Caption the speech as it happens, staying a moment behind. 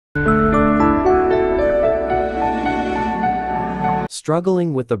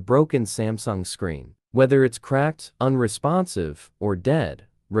Struggling with a broken Samsung screen, whether it's cracked, unresponsive, or dead,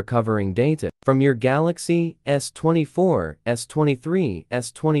 recovering data from your Galaxy S24, S23,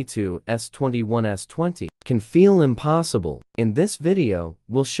 S22, S21, S20 can feel impossible. In this video,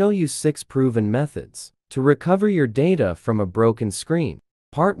 we'll show you 6 proven methods to recover your data from a broken screen.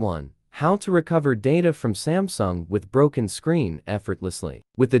 Part 1. How to recover data from Samsung with broken screen effortlessly.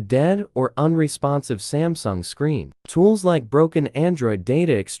 With a dead or unresponsive Samsung screen, tools like broken Android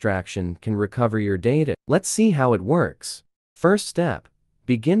data extraction can recover your data. Let's see how it works. First step.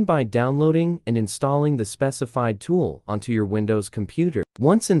 Begin by downloading and installing the specified tool onto your Windows computer.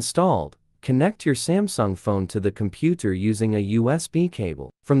 Once installed, connect your Samsung phone to the computer using a USB cable.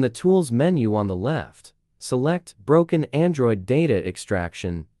 From the Tools menu on the left, select Broken Android Data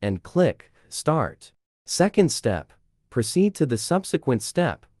Extraction and click Start. Second step. Proceed to the subsequent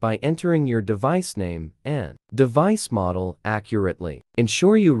step by entering your device name and device model accurately.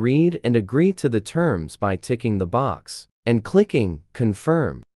 Ensure you read and agree to the terms by ticking the box and clicking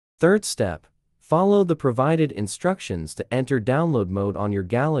Confirm. Third step. Follow the provided instructions to enter download mode on your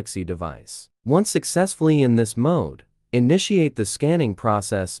Galaxy device. Once successfully in this mode, initiate the scanning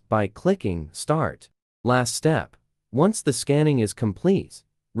process by clicking Start. Last step. Once the scanning is complete,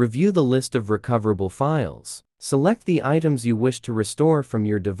 review the list of recoverable files. Select the items you wish to restore from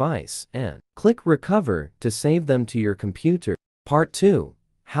your device and click Recover to save them to your computer. Part 2.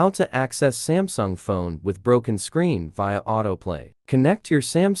 How to access Samsung phone with broken screen via AutoPlay. Connect your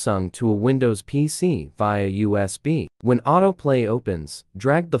Samsung to a Windows PC via USB. When AutoPlay opens,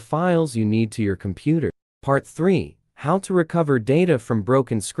 drag the files you need to your computer. Part 3. How to recover data from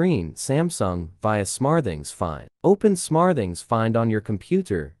broken screen Samsung via SmartThings Find. Open SmartThings Find on your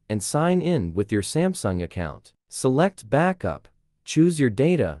computer and sign in with your Samsung account. Select Backup, choose your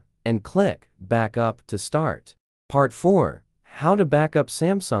data, and click Backup to start. Part 4. How to backup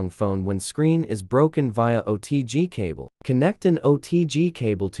Samsung phone when screen is broken via OTG cable. Connect an OTG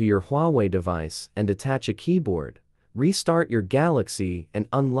cable to your Huawei device and attach a keyboard. Restart your Galaxy and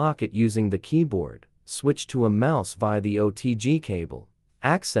unlock it using the keyboard. Switch to a mouse via the OTG cable.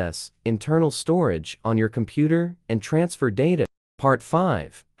 Access internal storage on your computer and transfer data. Part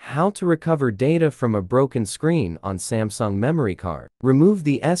 5. How to recover data from a broken screen on Samsung memory card. Remove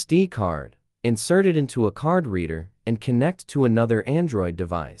the SD card, insert it into a card reader, and connect to another Android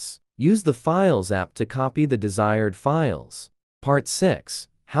device. Use the Files app to copy the desired files. Part 6.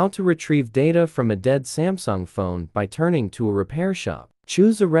 How to retrieve data from a dead Samsung phone by turning to a repair shop.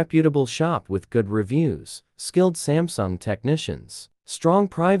 Choose a reputable shop with good reviews, skilled Samsung technicians, strong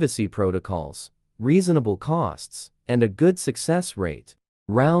privacy protocols, reasonable costs, and a good success rate.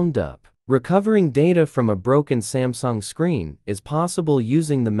 Roundup. Recovering data from a broken Samsung screen is possible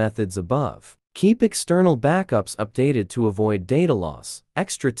using the methods above. Keep external backups updated to avoid data loss.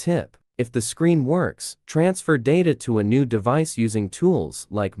 Extra tip. If the screen works, transfer data to a new device using tools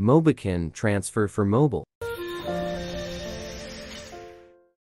like Mobikin Transfer for mobile.